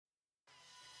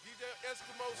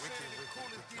Eskimo City, the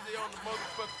coolest DJ on the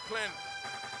motherfucking planet.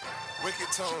 Wicked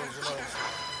tones, you know.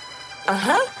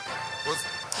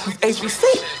 HBC.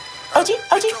 OG.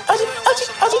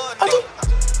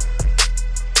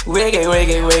 Wiggy.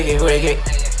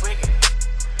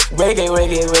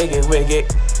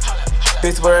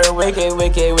 This world wicked.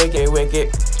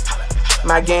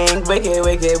 My gang wicked.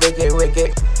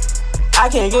 I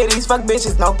can't get these fuck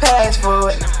bitches no pass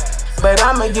for it, but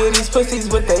I'ma get these pussies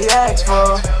what they ask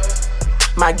for.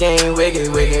 My gang wicked.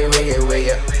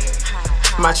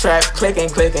 My trap clicking.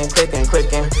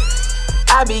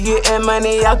 I be getting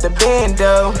money out the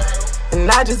bando, and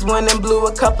I just went and blew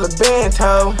a couple of bands,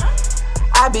 ho.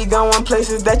 I be going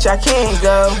places that y'all can't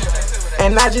go,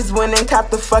 and I just went and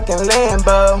copped the fucking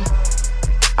Lambo.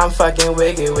 I'm fucking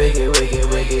wicked.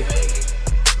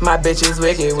 My bitch is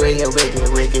wicked.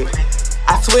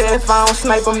 I swear if I don't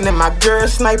snipe 'em, then my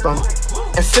girls snipe 'em.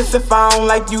 And sis, if I don't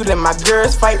like you, then my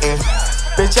girls fighting.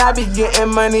 Bitch, I be getting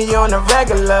money on the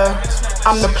regular.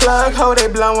 I'm the plug, ho, they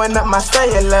blowing up my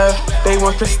cellular. They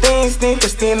want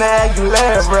Christina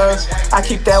Aguilera. I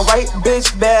keep that white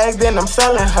bitch bag, then I'm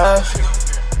selling her.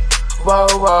 Whoa.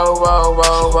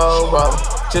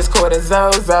 Just caught a zo.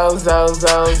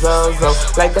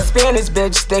 Like a Spanish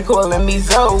bitch, they calling me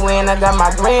Zo. And I got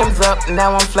my grams up,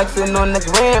 now I'm flexing on the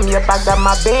gram. Yep, I got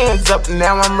my bands up,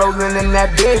 now I'm rolling in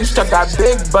that binge truck. Got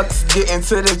big bucks, getting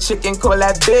to the chicken, call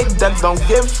that big ducks. Don't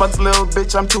give fucks, little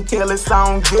bitch, I'm too careless, I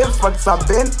don't give fucks. I've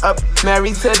been up,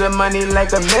 married to the money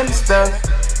like a minister.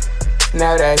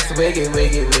 Now that's wicked.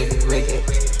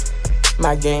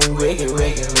 My gang wicked.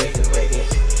 Wicked.